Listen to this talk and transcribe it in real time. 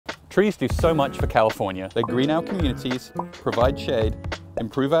Trees do so much for California. They green our communities, provide shade,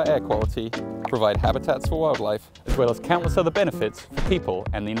 improve our air quality, provide habitats for wildlife, as well as countless other benefits for people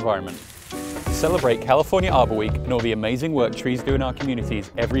and the environment. To celebrate California Arbor Week and all the amazing work trees do in our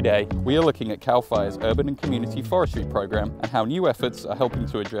communities every day, we are looking at CAL FIRE's Urban and Community Forestry Program and how new efforts are helping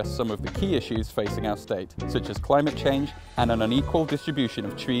to address some of the key issues facing our state, such as climate change and an unequal distribution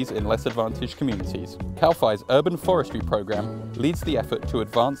of trees in less advantaged communities. CAL FIRE's Urban Forestry Program leads the effort to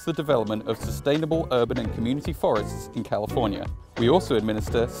advance the development of sustainable urban and community forests in California. We also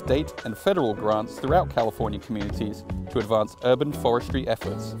administer state and federal grants throughout California communities to advance urban forestry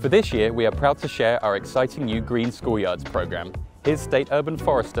efforts. For this year, we are proud to share our exciting new Green Schoolyards program. Here's State Urban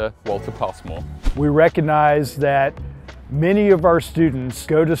Forester Walter Passmore. We recognize that many of our students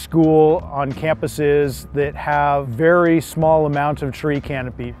go to school on campuses that have very small amounts of tree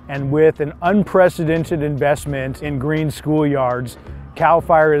canopy, and with an unprecedented investment in green schoolyards, CAL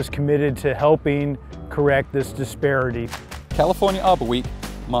FIRE is committed to helping correct this disparity. California Arbor Week,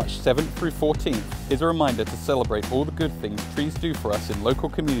 March 7th through 14th, is a reminder to celebrate all the good things trees do for us in local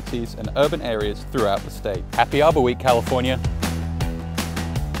communities and urban areas throughout the state. Happy Arbor Week, California!